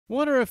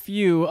What are a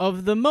few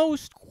of the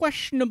most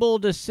questionable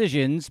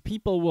decisions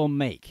people will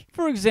make?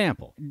 For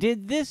example,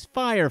 did this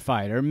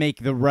firefighter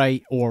make the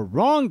right or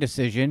wrong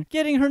decision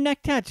getting her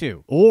neck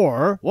tattoo?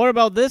 Or what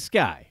about this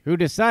guy who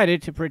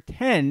decided to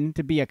pretend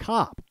to be a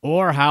cop?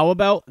 Or how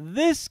about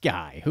this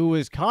guy who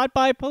was caught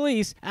by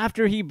police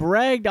after he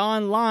bragged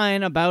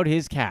online about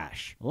his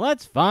cash?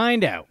 Let's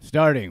find out,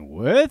 starting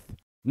with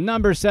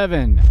number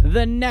 7,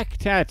 the neck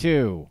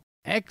tattoo.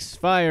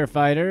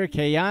 Ex-firefighter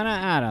Kay'Ana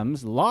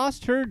Adams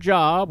lost her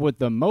job with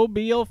the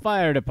Mobile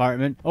Fire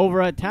Department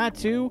over a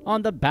tattoo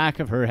on the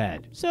back of her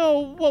head.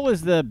 So what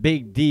was the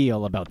big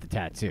deal about the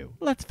tattoo?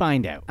 Let's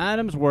find out.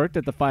 Adams worked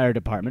at the fire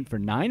department for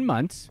 9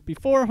 months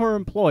before her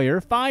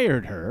employer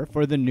fired her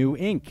for the new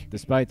ink.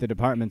 Despite the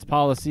department's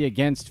policy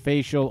against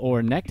facial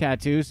or neck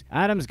tattoos,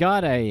 Adams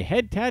got a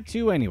head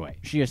tattoo anyway.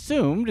 She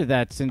assumed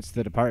that since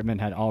the department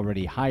had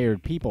already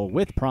hired people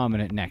with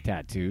prominent neck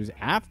tattoos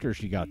after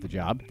she got the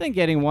job, then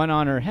getting one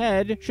on her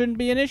head shouldn't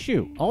be an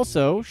issue.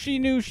 Also, she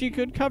knew she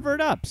could cover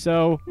it up,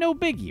 so no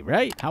biggie,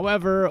 right?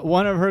 However,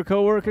 one of her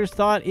coworkers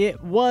thought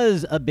it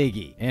was a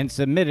biggie and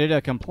submitted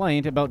a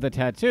complaint about the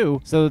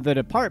tattoo, so the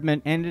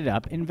department ended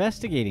up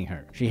investigating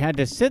her. She had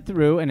to sit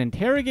through an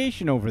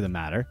interrogation over the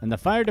matter, and the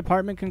fire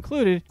department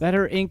concluded that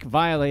her ink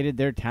violated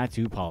their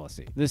tattoo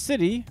policy. The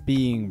city,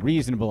 being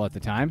reasonable at the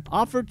time,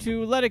 offered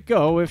to let it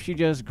go if she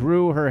just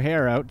grew her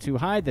hair out to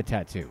hide the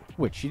tattoo,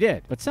 which she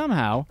did. But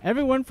somehow,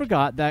 everyone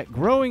forgot that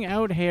growing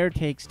out hair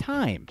takes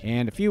time,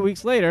 and a few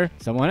weeks later,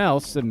 someone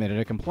else submitted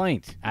a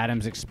complaint.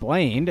 Adams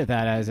explained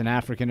that as an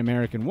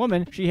African-American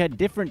woman, she had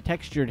different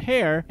textured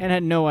hair and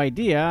had no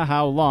idea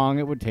how long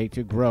it would take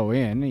to grow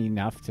in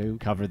enough to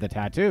cover the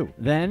tattoo.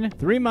 Then,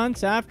 3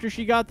 months after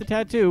she got the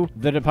tattoo,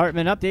 the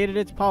department updated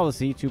its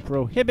policy to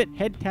prohibit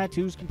head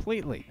tattoos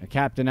completely. A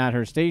captain at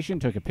her station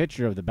took a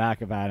picture of the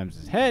back of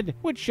Adams's head,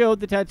 which showed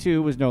the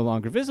tattoo was no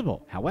longer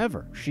visible.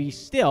 However, she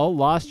still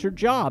lost her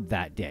job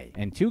that day,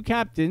 and 2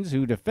 captains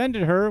who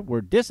defended her were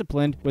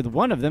disciplined, with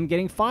one of them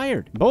getting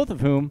fired, both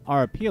of whom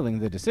are appealing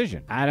the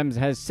decision. Adams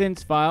has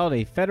since filed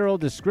a federal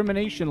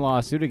discrimination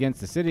lawsuit against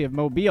the city of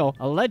Mobile,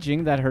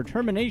 alleging that her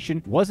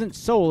termination wasn't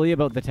solely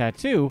about the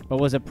tattoo, but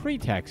was a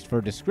pretext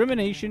for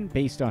discrimination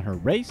based on her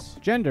race,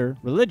 gender,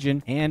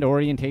 religion, and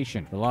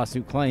orientation. The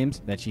lawsuit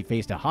claims that she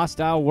faced a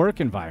hostile work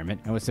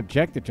environment and was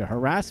subjected to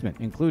harassment,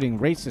 including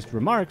racist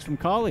remarks from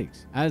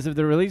colleagues. As of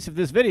the release of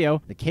this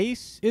video, the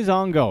case is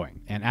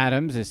ongoing, and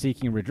Adams is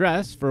seeking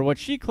redress for what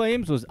she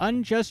claims was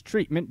unjust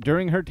treatment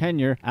during her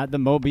tenure at the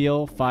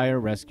Mobile Fire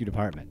Rescue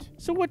Department.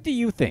 So what do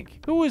you think?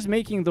 Who is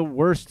making the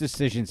worst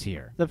decisions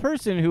here? The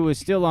person who is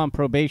still on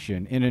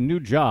probation in a new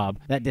job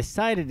that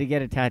decided to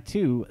get a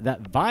tattoo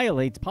that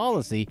violates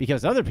policy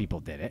because other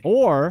people did it?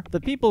 Or the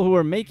people who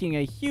are making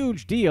a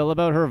huge deal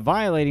about her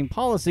violating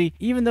policy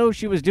even though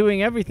she was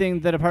doing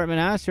everything the department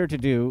asked her to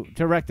do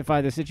to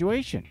rectify the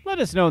situation? Let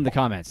us know in the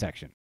comment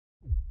section.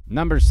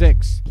 Number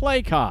 6,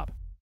 play cop.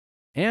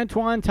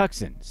 Antoine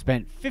Tuckson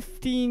spent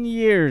 15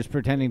 years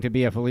pretending to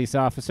be a police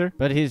officer,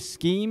 but his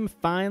scheme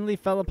finally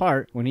fell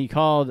apart when he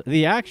called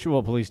the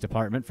actual police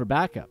department for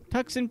backup.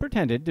 Tuckson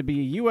pretended to be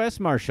a U.S.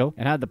 Marshal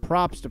and had the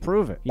props to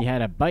prove it. He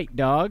had a bite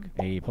dog,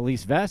 a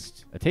police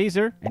vest, a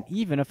taser, and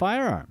even a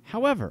firearm.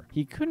 However,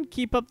 he couldn't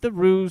keep up the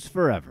ruse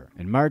forever.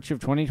 In March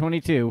of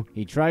 2022,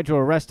 he tried to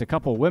arrest a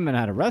couple women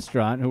at a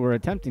restaurant who were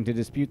attempting to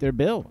dispute their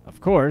bill. Of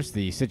course,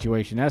 the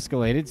situation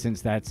escalated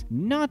since that's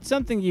not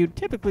something you'd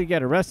typically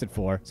get arrested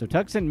for, so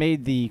Tuckson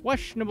made the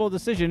questionable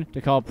decision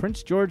to call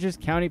Prince George's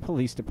County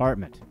Police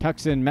Department.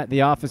 Tuckson met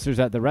the officers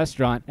at the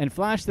restaurant and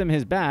flashed them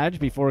his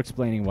badge before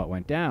explaining what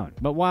went down.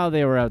 But while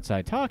they were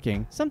outside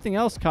talking, something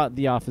else caught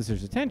the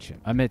officers' attention.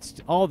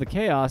 Amidst all the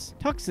chaos,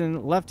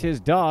 Tuckson left his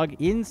dog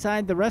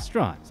inside the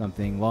restaurant,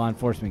 something law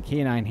enforcement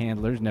canine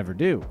handlers never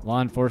do.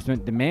 Law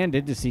enforcement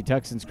demanded to see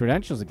Tuckson's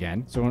credentials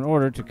again, so in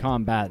order to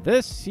combat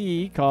this,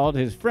 he called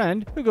his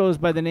friend, who goes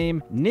by the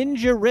name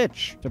Ninja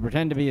Rich, to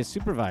pretend to be his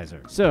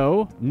supervisor.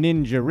 So,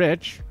 Ninja Rich,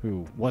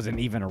 who wasn't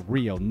even a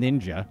real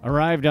ninja,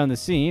 arrived on the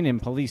scene in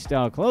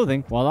police-style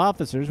clothing while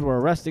officers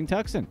were arresting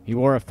Tuckson. He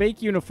wore a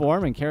fake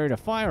uniform and carried a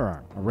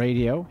firearm, a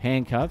radio,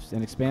 handcuffs,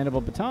 and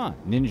expandable baton.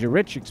 Ninja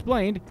Rich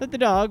explained that the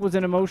dog was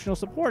an emotional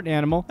support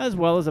animal as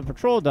well as a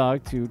patrol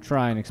dog to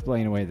try and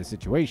explain away the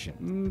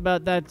situation.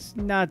 But that's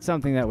not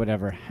something that would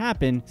ever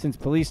happen since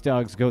police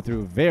dogs go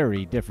through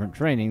very different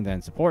training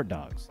than support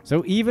dogs.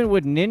 So even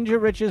with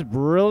Ninja Rich's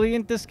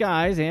brilliant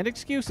disguise and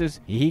excuses,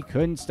 he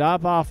couldn't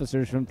stop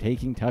officers from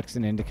taking Tuckson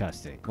into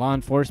custody. Law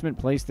enforcement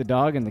placed the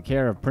dog in the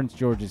care of Prince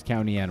George's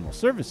County Animal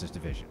Services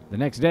Division. The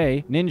next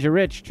day, Ninja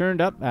Rich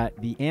turned up at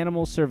the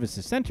Animal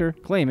Services Center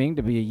claiming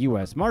to be a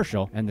U.S.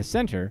 Marshal, and the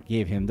center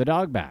gave him the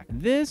dog back.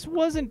 This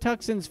wasn't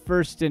Tuckson's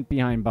first stint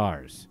behind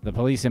bars. The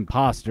police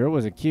imposter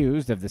was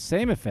accused of the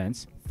same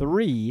offense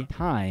 3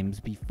 times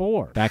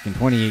before. Back in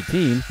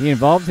 2018, he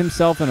involved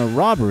himself in a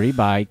robbery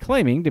by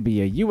claiming to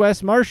be a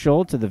U.S.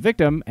 Marshal to the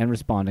victim and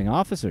responding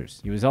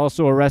officers. He was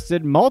also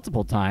arrested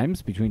multiple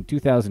times between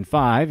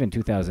 2005 and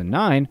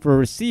 2009 for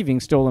receiving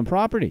stolen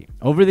property.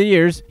 Over the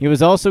years, he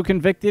was also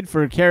convicted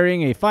for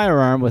carrying a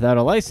firearm without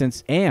a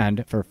license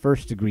and for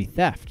first-degree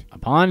theft.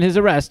 Upon his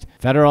arrest,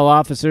 federal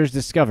officers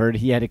discovered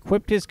he had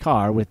equipped his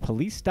car with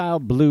police-style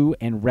blue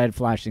and red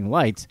flashing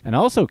lights and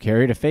also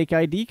carried a fake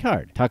ID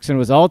card. Tuckson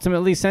was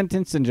ultimately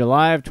sentenced in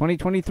July of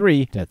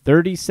 2023 to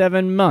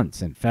 37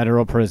 months in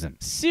federal prison.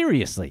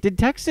 Seriously, did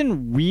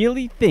Tuckson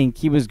really think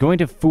he was going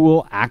to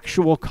fool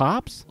actual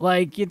cops?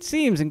 Like, it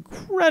seems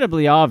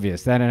incredibly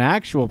obvious that an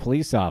actual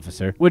police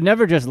officer would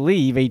never just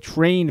leave a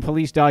trained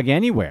police dog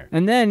anywhere,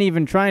 and then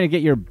even trying to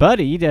get your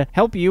buddy to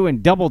help you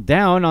and double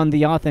down on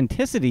the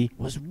authenticity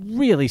was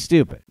really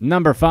stupid.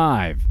 Number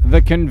 5.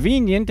 The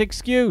convenient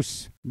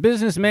excuse.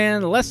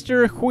 Businessman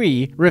Lester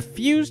Hui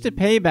refused to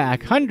pay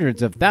back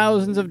hundreds of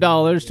thousands of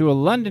dollars to a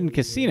London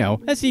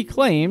casino as he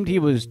claimed he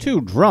was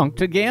too drunk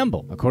to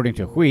gamble. According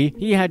to Hui,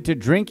 he had to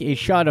drink a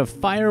shot of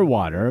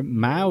firewater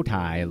Mau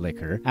Tai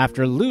liquor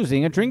after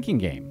losing a drinking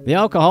game. The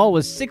alcohol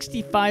was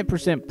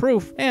 65%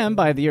 proof, and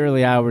by the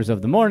early hours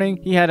of the morning,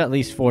 he had at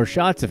least 4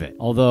 shots of it,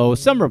 although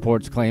some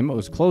reports claim it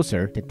was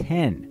closer to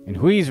 10. In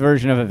Hui's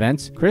version of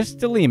events, Chris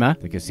De Lima,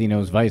 the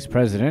casino's vice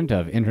president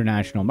of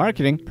international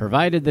marketing,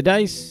 provided the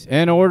dice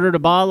and ordered a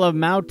bottle of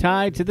Mau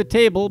Tai to the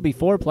table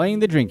before playing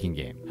the drinking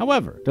game.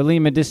 However, De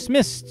Lima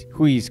dismissed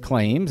Hui's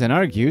claims and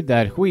argued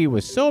that Hui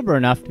was sober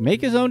enough to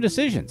make his own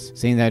decisions,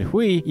 saying that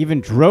Hui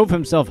even drove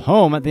himself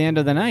home at the end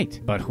of the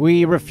night. But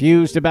Hui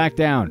refused to back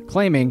down,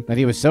 claiming that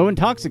he was so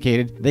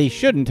intoxicated they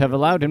shouldn't have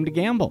allowed him to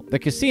gamble. The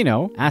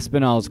casino,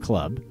 Aspinall's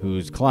Club,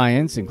 whose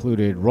clients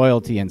included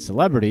royalty and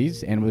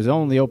celebrities and was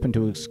only open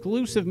to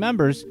exclusive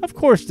members, of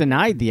course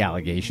denied the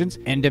allegations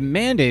and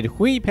demanded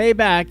Hui pay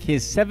back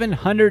his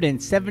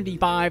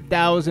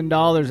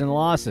 $775,000 in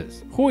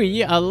losses.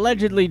 Hui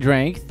allegedly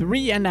drank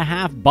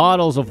 3.5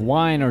 bottles of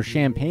wine or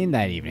champagne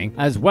that evening,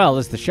 as well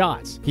as the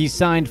shots. He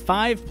signed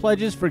 5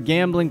 pledges for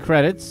gambling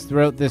credits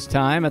throughout this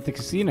time at the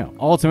casino.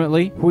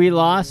 Ultimately, Hui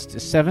lost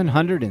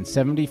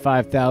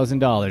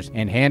 $775,000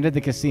 and handed the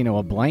casino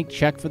a blank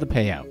check for the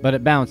payout, but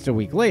it bounced a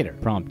week later,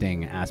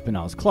 prompting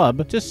Aspinall's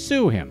Club to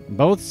sue him.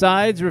 Both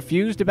sides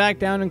refused to back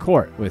down in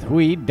court, with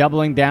Hui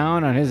doubling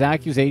down on his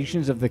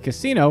accusations of the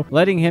casino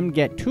letting him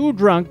get too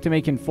drunk to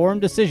make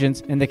informed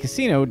decisions and the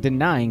casino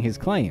denying his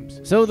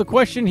claims. So the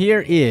question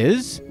here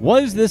is,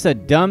 was this a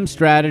dumb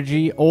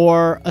strategy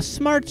or a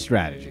smart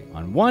strategy?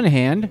 On one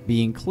hand,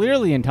 being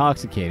clearly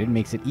intoxicated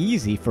makes it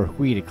easy for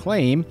Hui to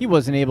claim he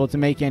wasn't able to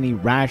make any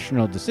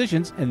rational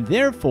decisions and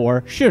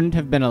therefore shouldn't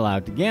have been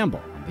allowed to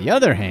gamble. On the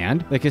other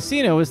hand, the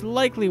casino is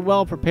likely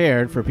well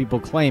prepared for people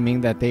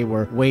claiming that they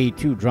were way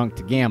too drunk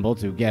to gamble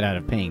to get out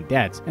of paying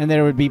debts, and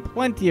there would be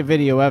plenty of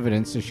video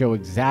evidence to show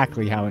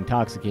exactly how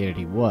intoxicated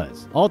he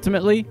was.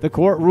 Ultimately, the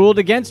court ruled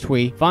against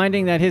Hui,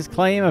 finding that his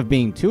claim of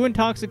being too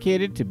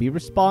intoxicated to be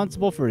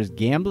responsible for his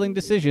gambling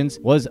decisions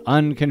was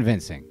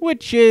unconvincing,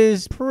 which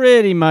is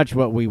pretty much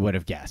what we would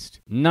have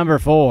guessed. Number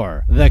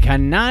 4. The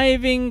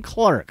conniving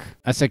clerk.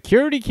 A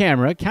security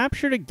camera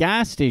captured a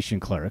gas station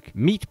clerk,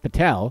 Meet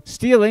Patel,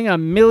 stealing a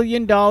 $1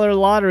 million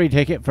lottery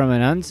ticket from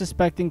an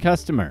unsuspecting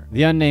customer.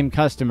 The unnamed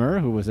customer,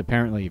 who was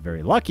apparently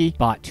very lucky,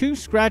 bought 2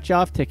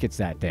 scratch-off tickets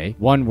that day,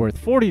 one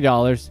worth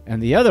 $40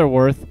 and the other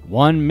worth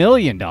 $1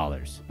 million.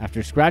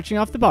 After scratching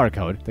off the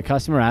barcode, the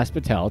customer asked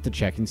Patel to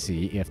check and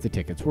see if the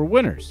tickets were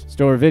winners.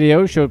 Store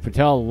video showed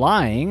Patel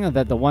lying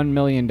that the $1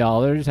 million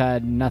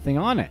had nothing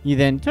on it. He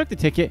then took the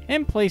ticket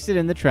and placed it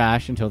in the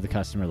trash until the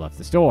customer left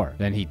the store.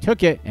 Then he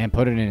took it and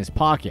put it in his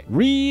pocket,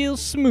 real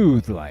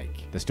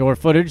smooth-like. The store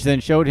footage then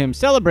showed him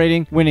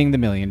celebrating winning the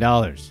 $1 million.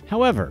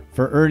 However,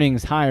 for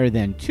earnings higher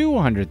than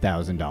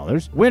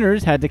 $200,000,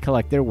 winners had to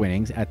collect their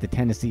winnings at the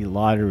Tennessee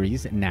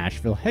Lottery's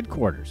Nashville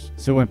headquarters.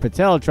 So when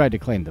Patel tried to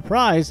claim the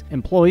prize,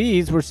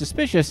 employees were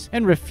suspicious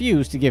and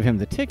refused to give him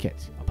the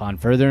ticket. Upon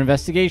further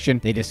investigation,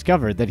 they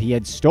discovered that he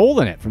had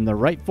stolen it from the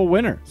rightful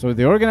winner. So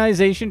the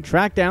organization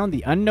tracked down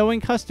the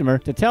unknowing customer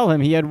to tell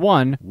him he had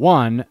won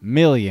 $1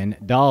 million.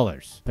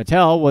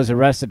 Patel was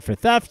arrested for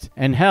theft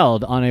and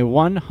held on a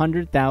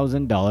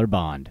 $100,000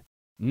 bond.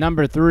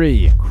 Number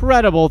 3.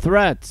 Credible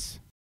threats.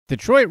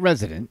 Detroit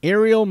resident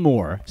Ariel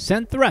Moore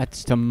sent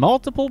threats to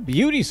multiple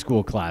beauty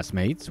school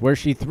classmates where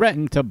she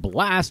threatened to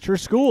blast her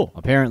school.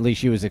 Apparently,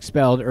 she was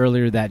expelled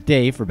earlier that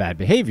day for bad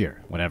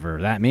behavior, whatever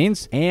that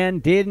means,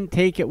 and didn't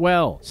take it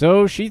well.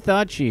 So she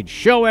thought she'd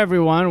show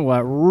everyone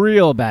what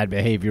real bad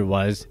behavior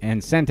was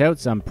and sent out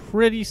some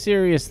pretty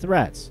serious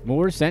threats.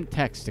 Moore sent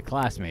texts to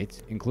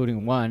classmates,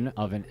 including one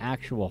of an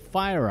actual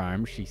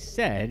firearm she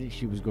said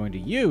she was going to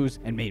use,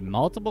 and made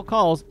multiple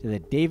calls to the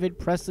David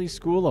Presley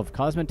School of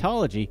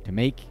Cosmetology to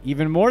make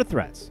even more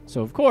threats.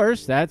 So of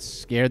course, that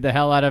scared the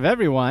hell out of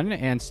everyone,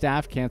 and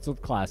staff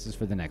canceled classes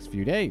for the next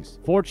few days.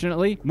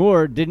 Fortunately,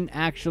 Moore didn't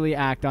actually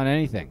act on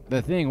anything.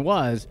 The thing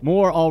was, Moore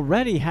Moore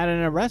already had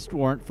an arrest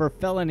warrant for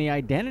felony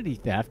identity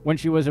theft when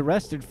she was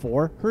arrested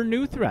for her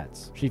new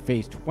threats. She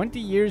faced 20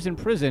 years in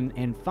prison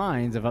and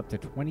fines of up to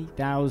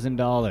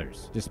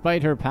 $20,000.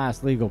 Despite her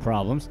past legal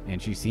problems,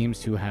 and she seems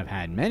to have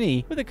had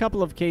many, with a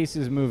couple of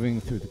cases moving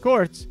through the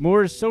courts,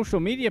 Moore's social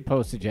media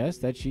post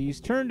suggests that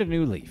she's turned a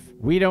new leaf.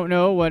 We don't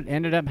know what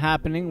ended up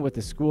happening with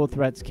the school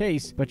threats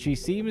case, but she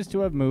seems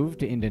to have moved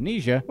to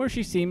Indonesia, where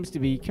she seems to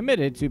be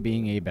committed to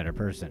being a better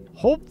person.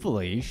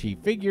 Hopefully, she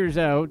figures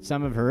out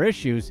some of her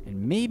issues,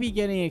 and maybe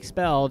getting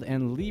expelled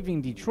and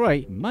leaving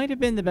Detroit might have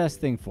been the best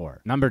thing for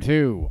her. Number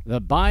 2.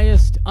 The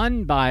biased,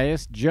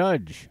 unbiased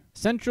judge.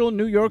 Central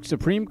New York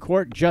Supreme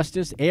Court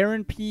Justice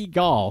Aaron P.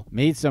 Gall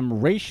made some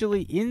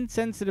racially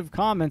insensitive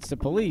comments to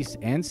police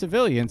and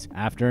civilians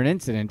after an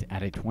incident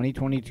at a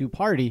 2022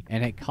 party,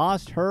 and it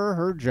cost her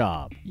her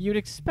job. You'd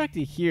expect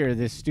to hear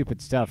this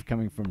stupid stuff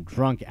coming from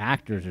drunk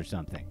actors or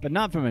something, but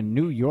not from a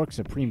New York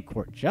Supreme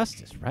Court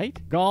justice, right?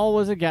 Gall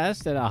was a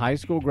guest at a high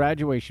school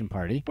graduation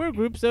party where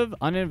groups of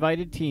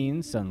uninvited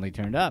teens suddenly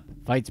turned up.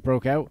 Fights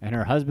broke out, and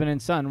her husband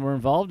and son were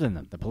involved in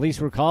them. The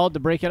police were called to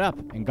break it up,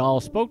 and Gall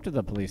spoke to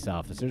the police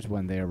officers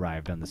when they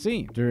arrived on the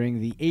scene. During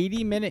the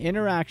 80-minute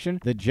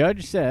interaction, the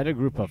judge said a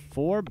group of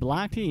 4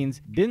 black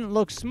teens didn't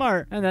look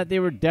smart and that they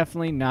were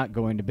definitely not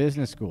going to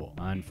business school.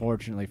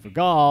 Unfortunately for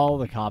Gall,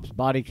 the cop's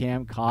body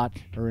cam caught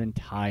her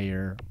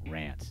entire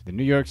rant. The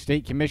New York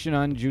State Commission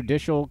on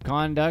Judicial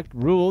Conduct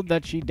ruled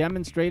that she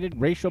demonstrated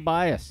racial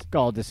bias.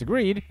 Gall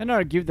disagreed and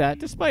argued that,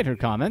 despite her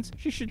comments,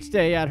 she should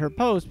stay at her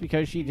post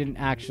because she didn't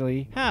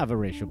actually have a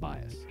racial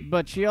bias.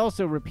 But she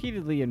also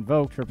repeatedly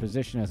invoked her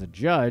position as a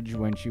judge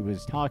when she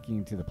was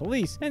talking to the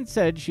police and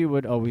said she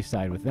would always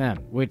side with them,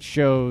 which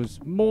shows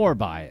more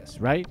bias,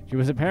 right? She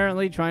was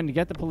apparently trying to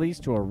get the police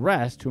to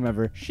arrest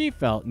whomever she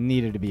felt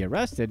needed to be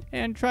arrested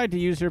and tried to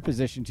use her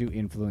position to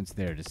influence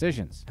their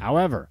decisions.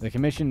 However, the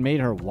commission made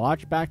her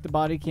watch back the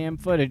body cam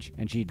footage,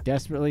 and she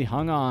desperately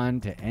hung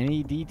on to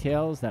any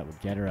details that would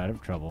get her out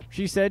of trouble.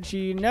 She said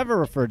she never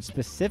referred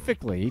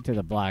specifically to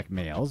the black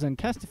males and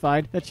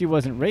testified that she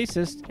wasn't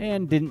racist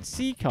and didn't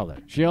see color.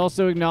 She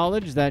also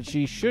acknowledged that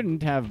she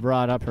shouldn't have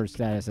brought up her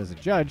status as a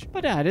judge,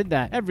 but added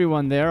that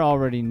everyone there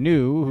already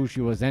knew who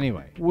she was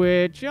anyway,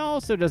 which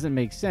also doesn't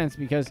make sense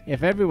because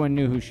if everyone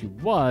knew who she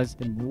was,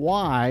 then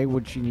why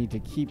would she need to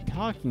keep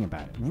talking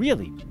about it?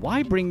 Really,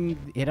 why bring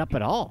it up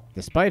at all?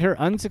 Despite her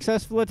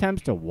unsuccessful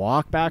attempts to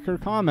walk back her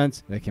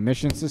comments, the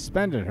commission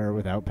suspended her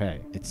without pay.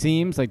 It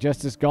seems like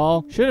Justice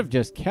Gall should have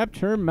just kept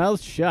her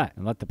mouth shut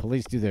and let the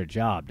police do their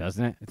job,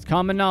 doesn't it? It's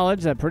common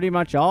knowledge that pretty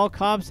much all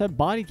cops have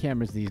body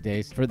cameras these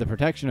days for the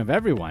protection of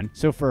everyone,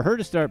 so for her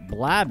to start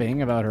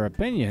blabbing about her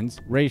opinions,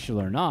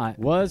 racial or not,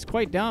 was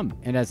quite dumb.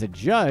 And as a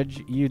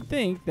judge, you'd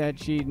think that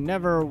she'd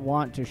never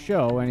want to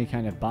show any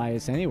kind of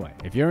bias anyway.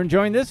 If you're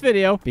enjoying this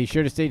video, be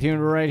sure to stay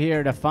tuned right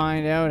here to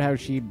find out how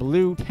she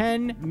blew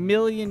 $10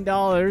 million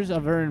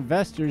of her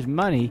investors'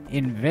 money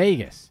in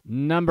Vegas.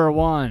 Number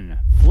 1.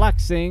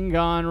 Flexing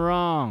gone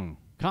wrong.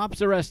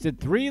 Cops arrested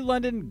 3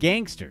 London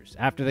gangsters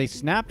after they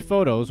snapped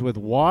photos with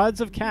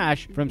wads of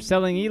cash from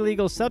selling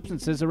illegal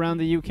substances around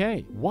the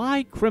UK.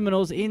 Why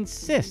criminals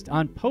insist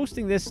on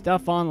posting this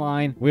stuff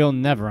online, we'll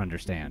never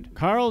understand.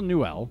 Carl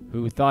Newell,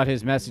 who thought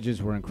his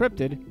messages were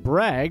encrypted,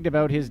 bragged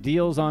about his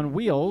deals on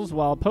wheels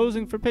while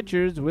posing for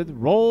pictures with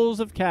rolls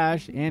of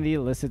cash and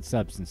illicit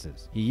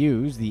substances. He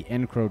used the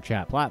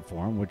EncroChat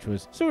platform, which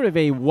was sort of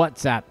a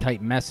WhatsApp-type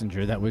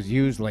messenger that was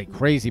used like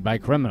crazy by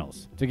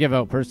criminals, to give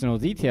out personal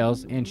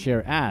details and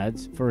share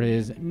ads for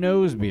his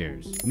nose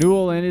beers.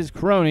 Newell and his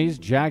cronies,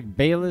 Jack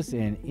Bayless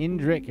and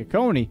Indrik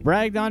Kay'Ana,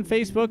 bragged on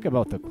Facebook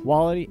about the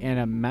quality and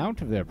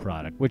amount of their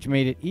product, which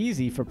made it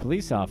easy for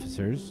police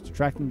officers to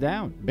track them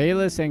down.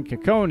 Bayless and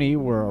Kay'Ana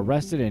were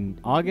arrested in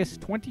August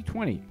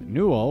 2020.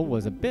 Newell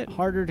was a bit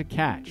harder to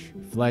catch.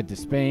 He fled to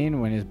Spain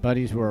when his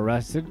buddies were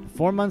arrested.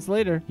 4 months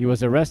later, he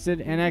was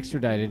arrested and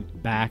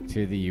extradited back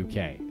to the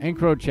UK.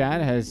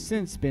 EncroChat has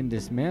since been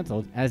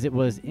dismantled as it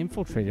was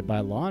infiltrated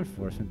by law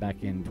enforcement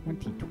back in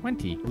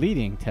 2020,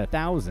 leading to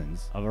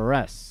thousands of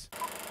arrests.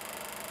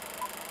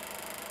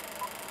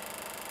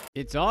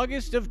 It's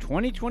August of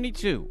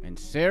 2022, and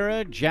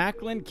Sarah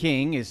Jacqueline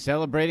King is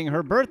celebrating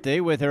her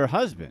birthday with her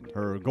husband,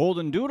 her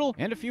golden doodle,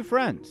 and a few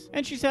friends.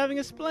 And she's having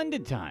a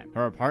splendid time.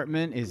 Her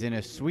apartment is in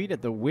a suite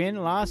at the Wynn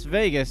Las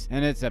Vegas,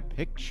 and it's a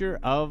picture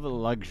of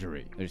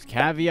luxury. There's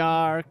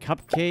caviar,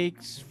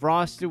 cupcakes,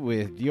 frosted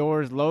with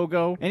Dior's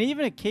logo, and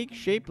even a cake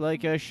shaped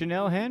like a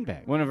Chanel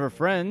handbag. One of her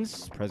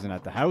friends, present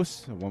at the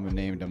house, a woman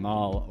named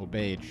Amal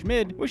Obeid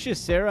Schmid, wishes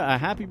Sarah a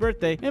happy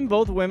birthday, and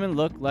both women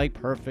look like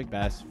perfect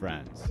best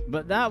friends.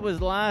 But that that was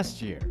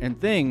last year, and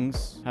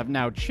things have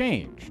now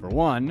changed. For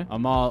one,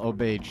 Amal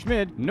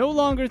Obeid-Schmid no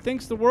longer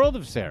thinks the world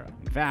of Sarah.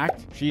 In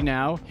fact, she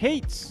now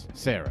hates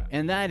Sarah.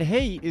 And that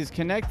hate is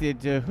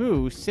connected to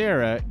who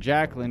Sarah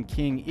Jacqueline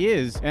King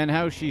is and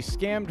how she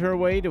scammed her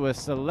way to a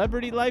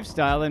celebrity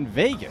lifestyle in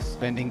Vegas,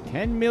 spending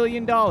 $10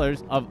 million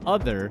of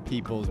other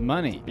people's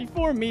money.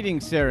 Before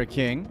meeting Sarah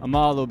King,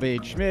 Amal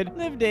Obeid-Schmid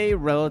lived a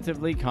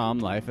relatively calm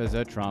life as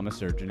a trauma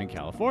surgeon in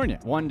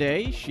California. One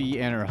day, she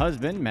and her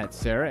husband met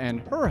Sarah and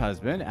her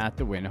husband at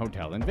the Wynn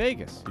Hotel in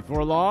Vegas.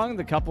 Before long,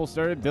 the couple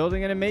started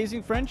building an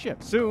amazing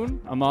friendship.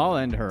 Soon, Amal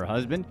and her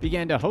husband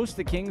began to host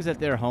the Kings at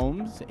their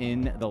homes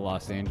in the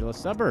Los Angeles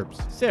suburbs.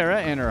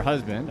 Sarah and her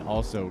husband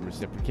also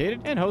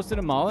reciprocated and hosted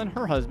Amal and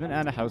her husband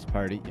at a house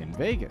party in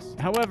Vegas.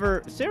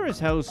 However, Sarah's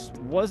house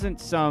wasn't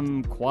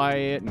some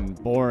quiet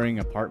and boring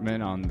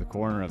apartment on the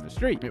corner of the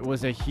street. It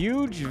was a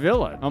huge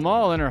villa.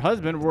 Amal and her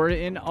husband were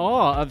in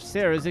awe of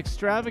Sarah's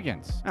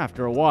extravagance.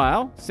 After a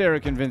while, Sarah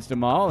convinced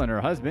Amal and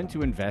her husband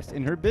to invest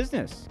in her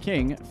business,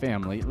 King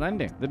Family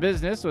Lending. The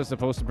business was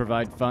supposed to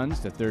provide funds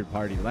to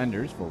third-party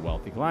lenders for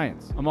wealthy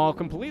clients. Amal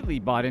completely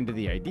bought into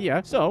the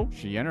idea, so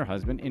she and her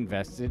husband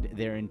invested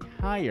their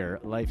entire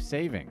life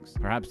savings.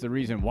 Perhaps the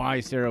reason why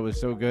Sarah was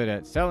so good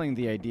at selling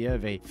the idea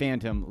of a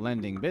phantom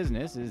lending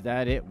business is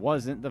that it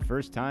wasn't the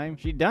first time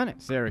she'd done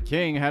it. Sarah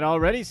King had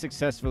already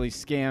successfully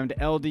scammed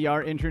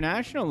LDR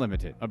International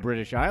Limited, a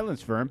British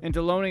Islands firm,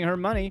 into loaning her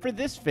money for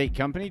this fake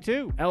company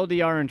too.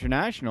 LDR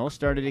International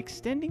started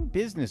extending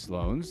business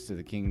loans to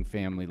the King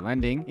Family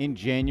Lending in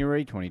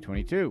January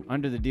 2022.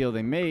 Under the deal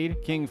they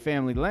made, King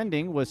Family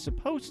Lending was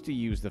supposed to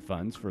use the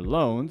funds for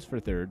loans for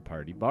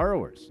third-party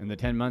borrowers. In the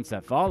 10 months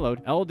that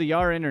followed,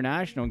 LDR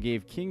International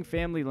gave King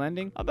Family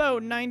Lending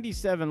about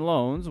 97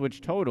 loans,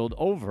 which totaled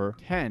over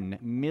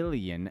 $10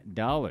 million.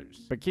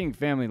 But King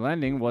Family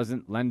Lending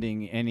wasn't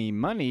lending any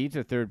money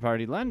to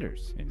third-party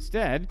lenders.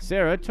 Instead,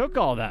 Sarah took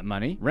all that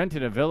money,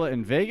 rented a villa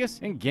in Vegas,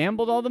 and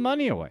gambled all the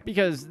money away.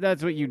 Because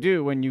that's what you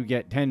do when you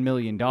get $10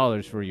 million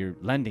for your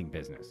lending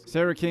business.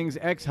 Sarah King's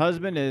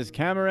ex-husband is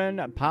Cameron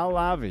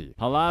Pahlavi.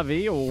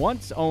 Pahlavi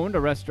once owned a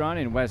restaurant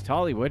in West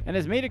Hollywood and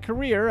has made a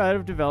career out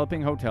of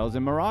developing hotels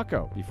in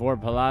Morocco. Before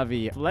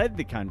Pahlavi fled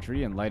the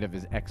country in light of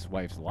his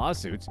ex-wife's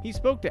lawsuits, he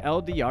spoke to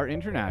LDR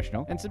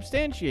International and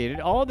substantiated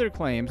all their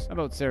claims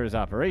about Sarah's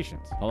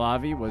operations.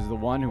 Pahlavi was the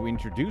one who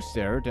introduced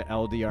Sarah to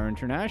LDR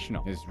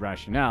International. His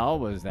rationale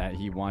was that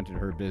he wanted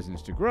her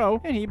business to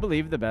grow, and he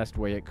believed the best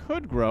way it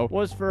could grow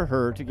was for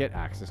her to get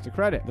access to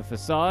credit. The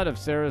facade of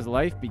Sarah's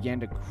life began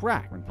to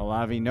crack when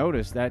Pahlavi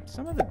noticed that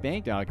some of the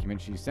bank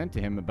documents she sent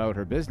to him about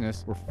her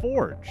business were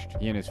forged.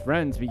 He and his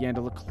friends began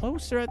to look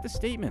closer at the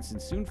statements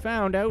and soon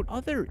found out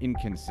other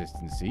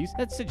inconsistencies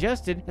that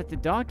suggested that the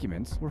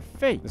documents were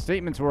fake. The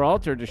statements were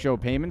altered to show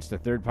payments to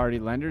third-party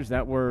lenders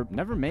that were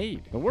never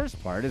made. The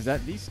worst part is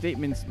that these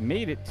statements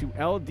made it to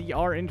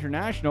LDR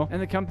International,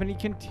 and the company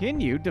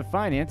continued to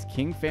finance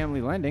King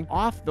Family Lending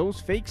off those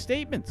fake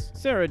statements.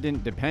 Sarah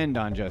didn't depend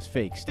on just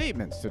fake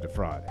statements to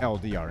defraud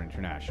LDR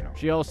International.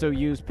 She also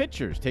used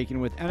pictures taken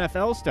with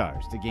NFL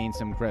stars to gain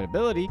some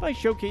credibility by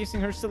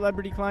showcasing her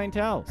celebrity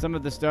clientele. Some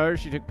of the stars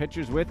she took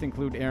pictures with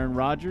include Aaron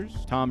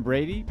Rodgers, Tom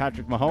Brady,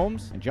 Patrick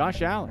Mahomes, and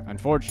Josh Allen.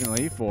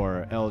 Unfortunately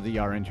for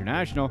LDR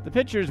International, the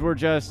pictures were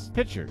just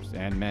pictures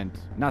and meant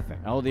nothing.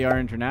 LDR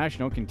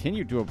International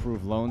continued to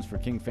approve loans for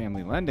King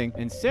Family Lending,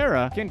 and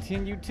Sarah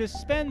continued to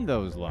spend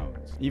those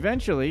loans.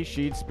 Eventually,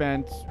 she'd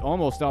spent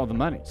almost all the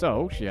money,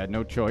 so she had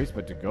no choice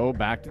but to go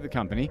back to the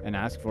company and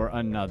ask for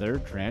another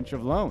tranche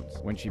of loans.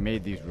 When she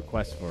made these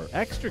requests for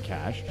extra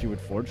cash, she would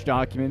forge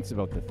documents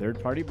about the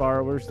third-party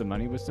borrowers the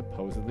money was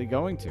supposedly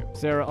going to.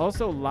 Sarah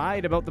also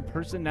lied about the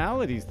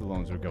personalities the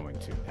loans were going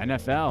to: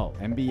 NFL,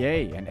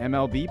 NBA, and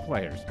MLB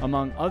players,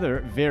 among other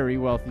very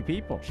wealthy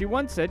people. She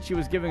once said she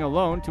was giving a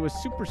loan to a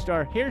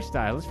superstar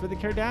hairstylist for the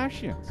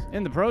Kardashians.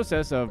 In the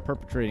process of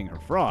perpetrating her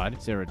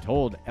fraud, Sarah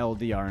told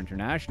LDR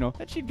International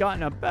that she'd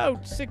gotten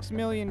about $6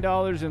 million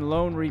in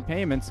loan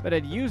repayments, but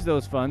had used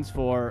those funds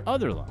for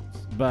other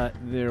loans. But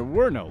there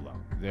were no loans.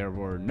 There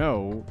were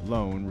no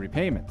loan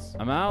repayments.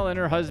 Amal and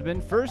her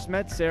husband first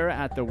met Sarah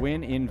at the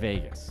Wynn in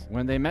Vegas.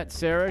 When they met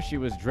Sarah, she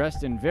was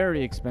dressed in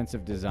very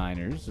expensive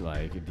designers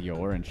like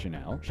Dior and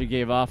Chanel. She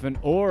gave off an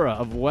aura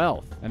of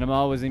wealth, and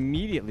Amal was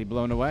immediately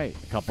blown away.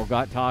 The couple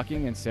got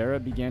talking, and Sarah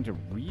began to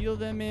reel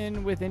them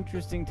in with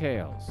interesting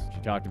tales.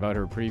 She talked about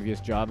her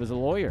previous job as a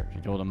lawyer.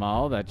 She told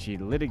Amal that she'd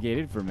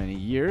litigated for many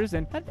years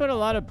and had put a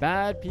lot of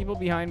bad people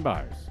behind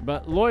bars.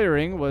 But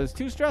lawyering was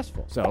too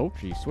stressful, so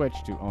she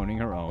switched to owning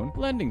her own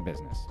lending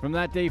business. From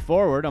that day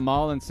forward,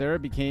 Amal and Sarah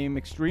became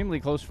extremely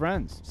close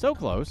friends. So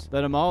close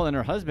that Amal and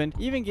her husband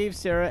even gave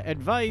Sarah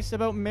advice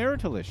about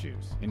marital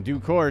issues. In due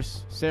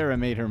course, Sarah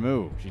made her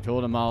move. She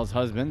told Amal's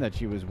husband that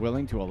she was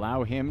willing to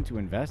allow him to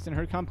invest in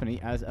her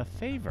company as a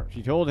favor.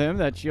 She told him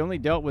that she only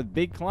dealt with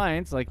big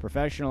clients like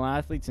professional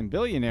athletes and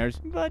billionaires,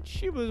 but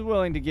she was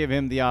willing to give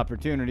him the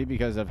opportunity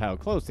because of how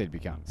close they'd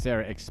become.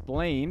 Sarah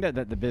explained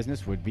that the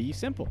business would be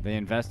simple. They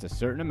invest a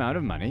certain amount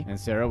of money, and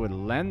Sarah would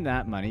lend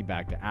that money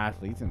back to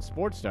athletes and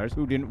sports stars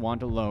who didn't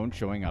want a loan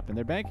showing up in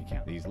their bank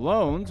account. These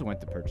loans went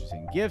to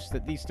purchasing gifts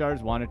that these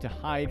stars wanted to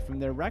hide from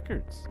their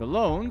records. The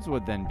loans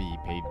would then be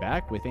paid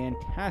back with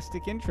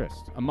fantastic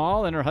interest.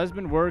 Amal and her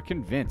husband were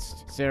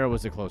convinced. Sarah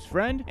was a close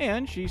friend,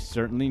 and she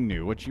certainly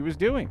knew what she was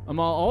doing.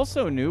 Amal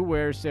also knew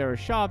where Sarah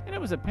shopped, and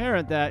it was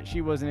apparent that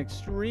she was an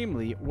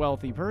extremely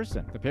wealthy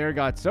person. The pair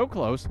got so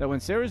close that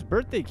when Sarah's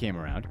birthday came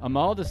around,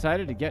 Amal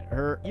decided to get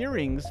her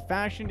earrings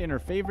fashioned in her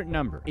favorite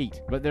number,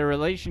 8. But their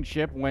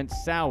relationship went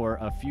sour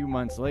a few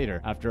months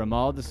later after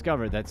Amal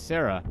discovered that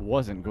Sarah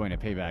wasn't going to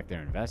pay back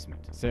their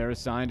investment. Sarah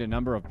signed a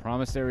number of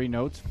promissory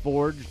notes,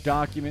 forged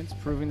documents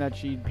proving that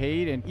she'd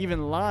paid, and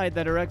even lied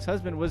that her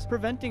ex-husband was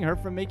preventing her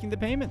from making the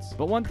payments.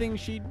 But one thing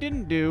she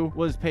didn't do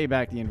was pay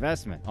back the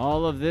investment.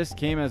 All of this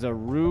came as a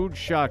rude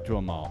shock to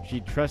Amal.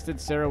 She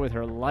trusted Sarah with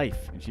her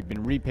life, and she'd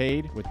been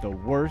repaid with the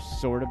worst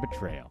sort of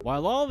betrayal.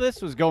 While all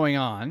this was going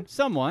on,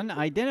 someone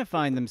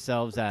identifying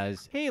themselves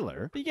as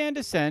Taylor began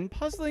to send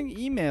puzzling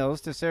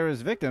emails to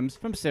Sarah's victims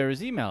from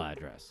Sarah's email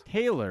address.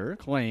 Taylor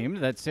claimed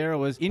that Sarah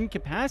was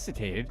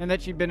incapacitated and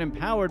that she'd been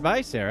empowered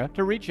by Sarah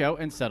to reach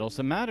out and settle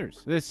some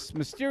matters. This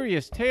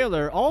mysterious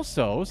Taylor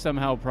also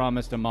somehow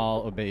promised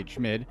Amal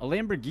Obeid-Schmid a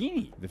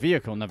Lamborghini. The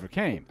vehicle never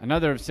came.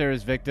 Another of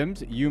Sarah's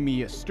victims,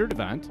 Yumi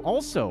Sturdivant,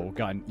 also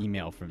got an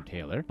email from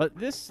Taylor, but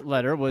this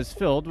letter was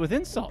filled with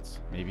insults.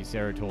 Maybe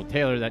Sarah told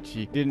Taylor that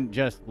she didn't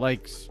just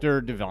like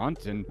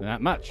Sturdivant and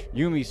that much.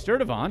 Yumi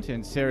Sturdivant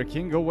and Sarah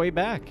King go way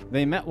back.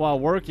 They met while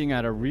working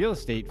at a real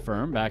estate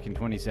firm back in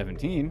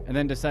 2017 and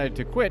then decided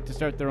to quit to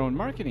start their own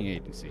marketing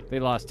agency. They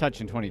lost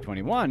touch in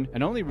 2021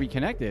 and only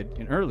reconnected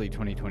in early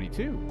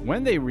 2022.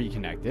 When they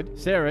reconnected,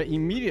 Sarah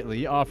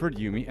immediately offered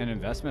Yumi an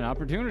investment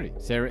opportunity.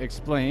 Sarah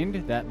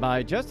explained that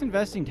by just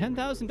investing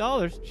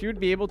 $10,000, she would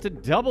be able to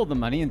double the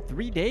money in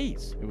 3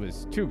 days. It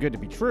was too good to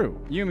be true.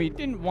 Yumi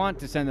didn't want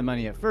to send the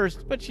money at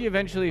first, but she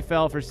eventually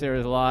fell for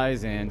Sarah's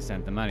lies and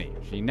sent the money.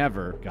 She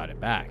never got it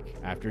back.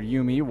 After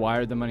Yumi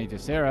wired the money to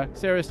Sarah,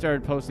 Sarah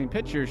started posting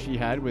pictures she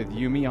had with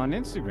Yumi on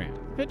Instagram.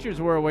 The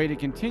pictures were a way to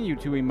continue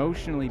to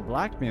emotionally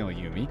blackmail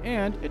Yumi,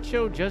 and it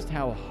showed just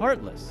how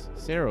heartless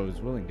Sarah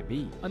was willing to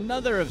be.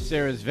 Another of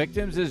Sarah's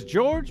victims is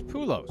George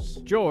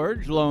Poulos.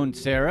 George loaned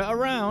Sarah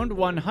around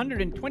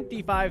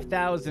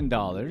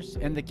 $125,000,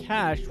 and the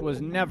cash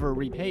was never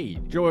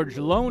repaid. George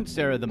loaned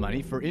Sarah the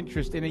money for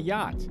interest in a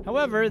yacht.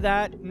 However,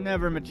 that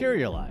never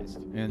materialized.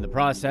 In the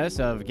process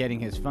of getting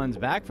his funds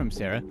back from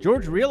Sarah,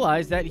 George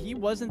realized that he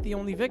wasn't the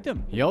only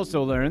victim. He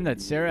also learned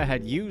that Sarah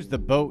had used the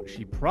boat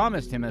she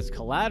promised him as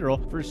collateral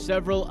for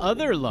several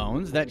other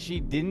loans that she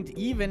didn't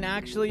even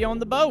actually own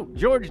the boat.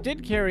 George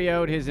did carry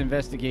out his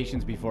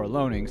investigations before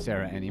loaning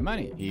Sarah any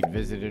money. He'd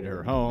visited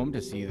her home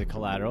to see the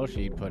collateral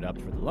she'd put up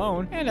for the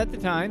loan, and at the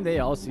time, they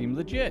all seemed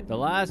legit. The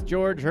last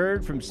George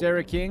heard from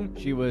Sarah King,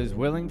 she was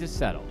willing to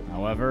settle.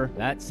 However,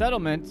 that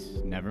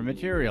settlement never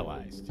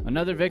materialized.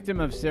 Another victim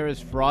of Sarah's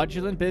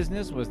fraudulent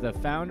business was the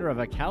founder of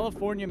a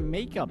California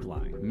makeup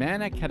line.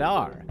 Mana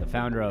Kadar, the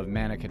founder of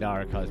Mana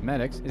Kadar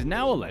Cosmetics, is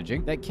now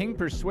alleging that King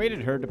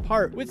persuaded her to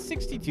part with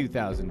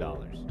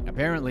 $62,000.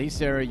 Apparently,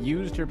 Sarah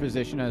used her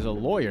position as a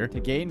lawyer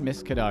to gain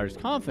Miss Kadar's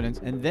confidence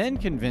and then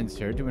convinced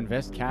her to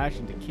invest cash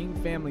into King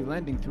family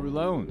lending through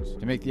loans.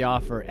 To make the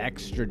offer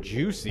extra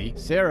juicy,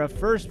 Sarah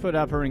first put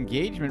up her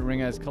engagement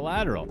ring as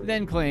collateral,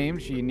 then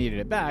claimed she needed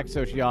it back,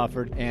 so she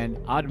offered an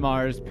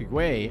Audemars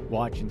Piguet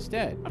watch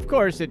instead. Of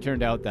course, it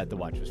turned out that the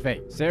watch was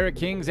fake. Sarah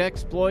King's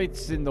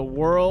exploits in the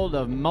world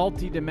of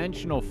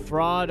multi-dimensional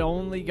fraud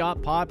only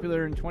got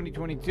popular in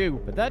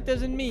 2022, but that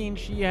doesn't mean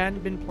she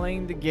hadn't been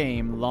playing the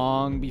game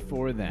long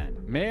before then.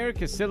 Mayor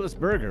Casillas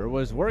Berger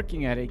was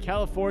working at a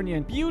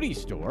Californian beauty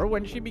store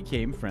when she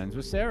became friends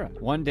with Sarah.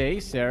 One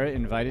day, Sarah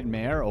invited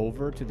Mayor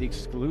over to the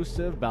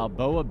exclusive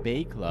Balboa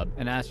Bay Club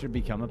and asked her to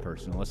become a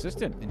personal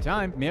assistant. In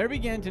time, Mayor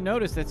began to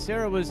notice that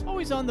Sarah was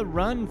always on the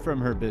run from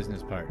her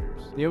business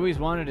partners. They always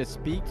wanted to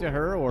speak to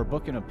her or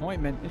book an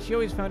appointment, and she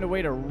always found a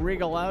way to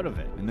wriggle out of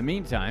it. In the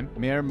meantime,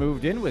 Mayor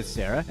moved in with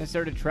Sarah and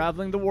started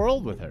traveling the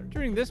world with her.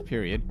 During this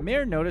period,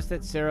 Mayor noticed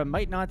that Sarah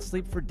might not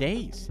sleep for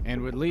days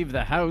and would leave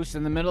the house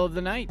in the middle of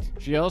the night.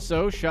 She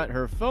also shut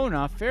her phone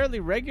off fairly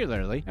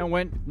regularly and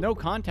went no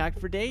contact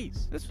for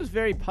days. This was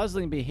very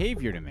puzzling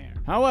behavior to Mayor.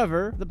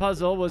 However, the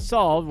puzzle was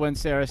solved when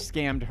Sarah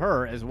scammed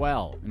her as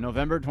well. In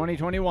November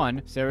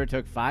 2021, Sarah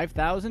took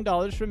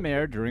 $5,000 from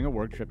Mayor during a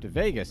work trip to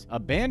Vegas,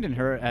 abandoned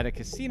her at a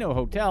casino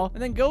hotel,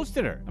 and then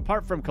ghosted her.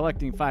 Apart from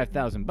collecting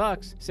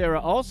 $5,000,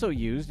 Sarah also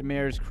used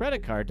Mayor's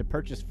credit card to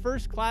purchase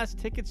first-class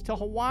tickets to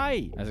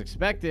Hawaii. As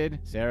expected,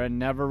 Sarah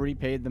never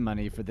repaid the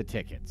money for the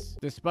tickets.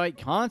 Despite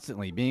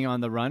constantly being on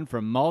the run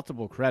from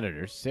multiple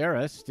creditors,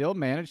 Sarah still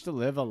managed to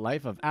live a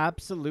life of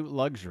absolute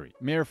luxury.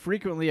 Mayor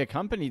frequently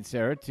accompanied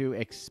Sarah to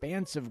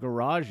expansive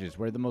garages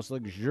where the most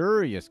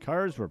luxurious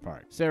cars were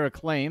parked. Sarah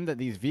claimed that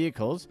these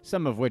vehicles,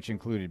 some of which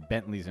included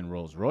Bentleys and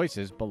Rolls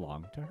Royces,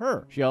 belonged to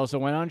her. She also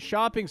went on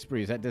shopping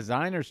sprees at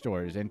designer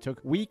stores and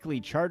took weekly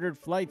chartered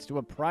flights to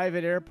a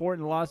private airport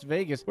in Las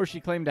Vegas where she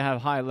claimed to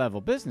have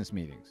high-level business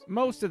meetings.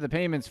 Most of the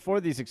payments for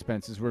these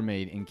expenses were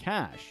made in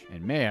cash,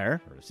 and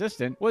Mayor, her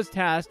assistant, was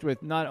tasked tasked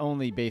with not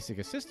only basic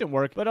assistant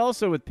work, but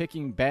also with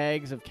picking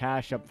bags of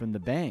cash up from the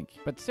bank.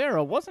 But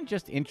Sarah wasn't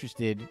just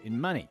interested in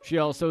money. She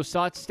also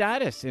sought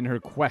status in her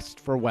quest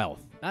for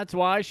wealth. That's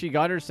why she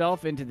got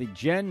herself into the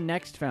Gen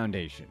Next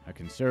Foundation, a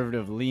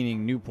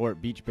conservative-leaning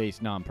Newport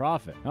Beach-based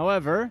nonprofit.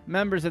 However,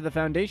 members of the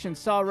foundation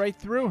saw right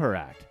through her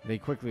act. They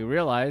quickly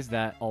realized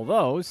that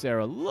although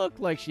Sarah looked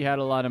like she had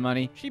a lot of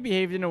money, she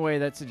behaved in a way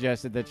that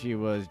suggested that she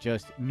was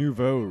just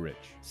nouveau rich.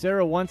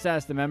 Sarah once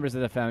asked the members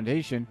of the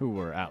foundation, who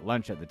were at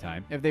lunch at the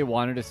time, if they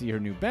wanted to see her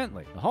new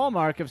Bentley, the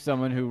hallmark of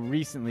someone who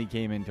recently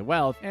came into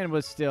wealth and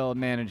was still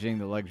managing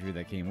the luxury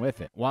that came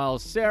with it. While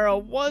Sarah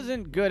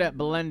wasn't good at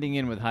blending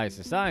in with high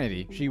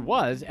society, she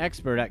was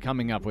expert at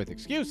coming up with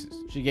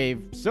excuses. She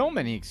gave so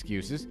many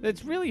excuses that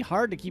it's really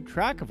hard to keep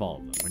track of all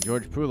of them. When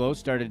George Poulos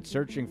started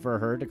searching for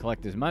her to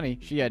collect his money,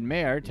 she had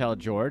Mayor tell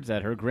George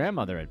that her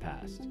grandmother had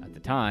passed. At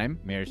the time,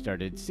 Mayor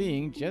started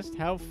seeing just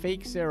how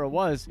fake Sarah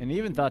was and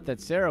even thought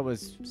that Sarah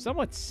was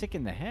somewhat sick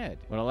in the head.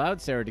 What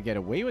allowed Sarah to get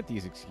away with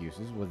these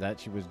excuses was that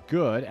she was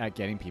good at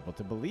getting people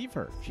to believe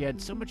her. She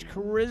had so much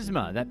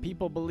charisma that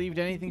people believed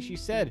anything she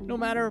said, no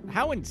matter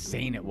how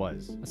insane it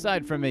was.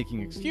 Aside from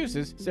making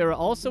excuses, Sarah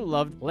also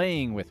loved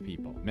laying with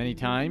people. Many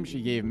times,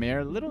 she gave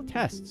Mayor little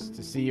tests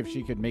to see if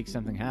she could make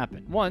something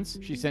happen. Once,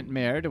 she sent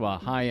Mayor to a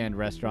high-end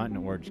restaurant in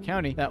Orange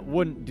County that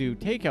wouldn't do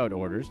takeout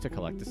orders to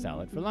collect a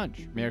salad for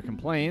lunch. Mayor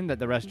complained that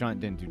the restaurant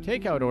didn't do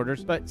takeout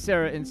orders, but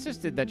Sarah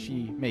insisted that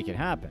she make it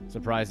happen.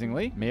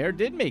 Surprisingly, Mayor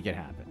did make it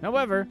happen.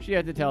 However, she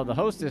had to tell the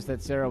hostess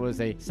that Sarah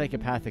was a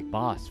psychopathic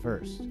boss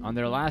first. On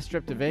their last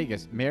trip to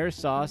Vegas, Mayor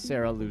saw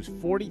Sarah lose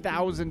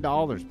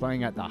 $40,000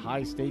 playing at the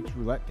high-stakes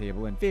roulette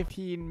table in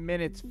 15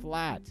 minutes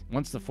flat.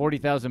 Once the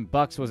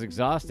 $40,000 was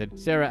exhausted,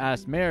 Sarah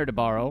asked Mayor to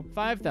borrow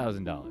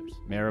 $5,000.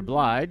 Mayor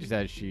obliged,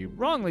 as she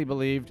wrongly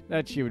believed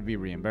that she would be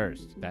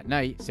reimbursed. That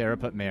night, Sarah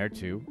put Mayor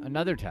to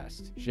another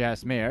test. She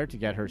asked Mayor to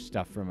get her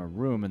stuff from a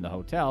room in the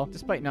hotel,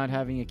 despite not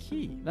having a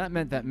key. That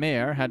meant that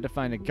Mayor had to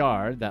find a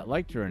guard that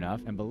liked her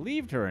enough and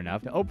believed her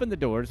enough to open the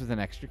doors with an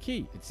extra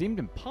key. It seemed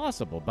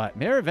impossible, but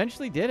Mayor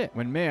eventually did it.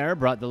 When Mayor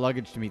brought the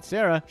luggage to meet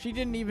Sarah, she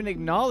didn't even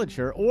acknowledge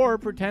her or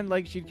pretend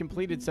like she'd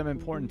completed some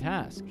important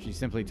task. She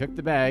simply took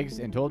the bags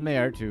and told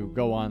Mayor to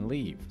go on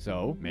leave.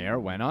 So, Mayor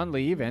went on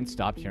leave and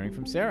stopped hearing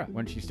from Sarah.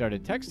 When she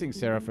started texting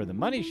Sarah for the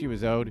money she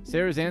was owed,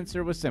 Sarah's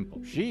answer was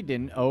simple. She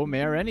didn't owe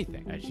Mayor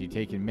anything, as she'd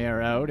taken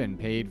Mayor out and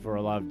paid for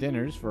a lot of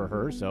dinners for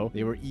her, so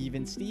they were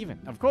even Steven.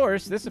 Of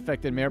course, this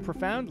affected Mayor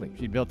profoundly.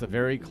 She'd built a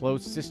very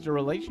close sister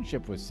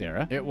relationship with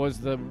Sarah. It was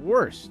the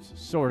worst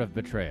sort of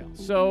betrayal.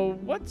 So,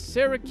 what's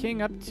Sarah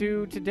King up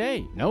to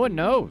today? No one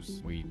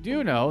knows. We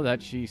do know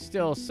that she's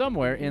still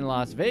somewhere in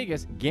Las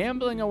Vegas,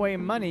 gambling away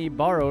money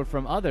borrowed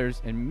from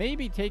others and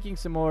maybe taking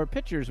some more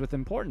pictures with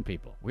important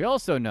people. We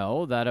also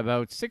know that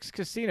about 6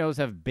 casinos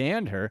have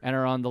banned her and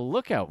are on the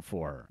lookout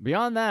for her.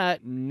 Beyond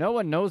that, no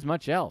one knows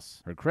much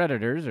else. Her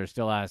creditors are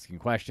still asking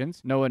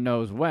questions. No one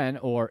knows when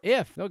or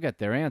if they'll get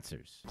their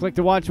answers. Click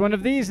to watch one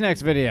of these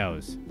next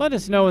videos. Let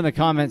us know in the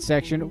comment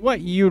section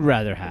what you'd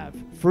rather have: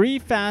 free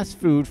fast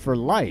food for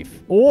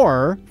life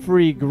or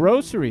free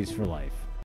groceries for life.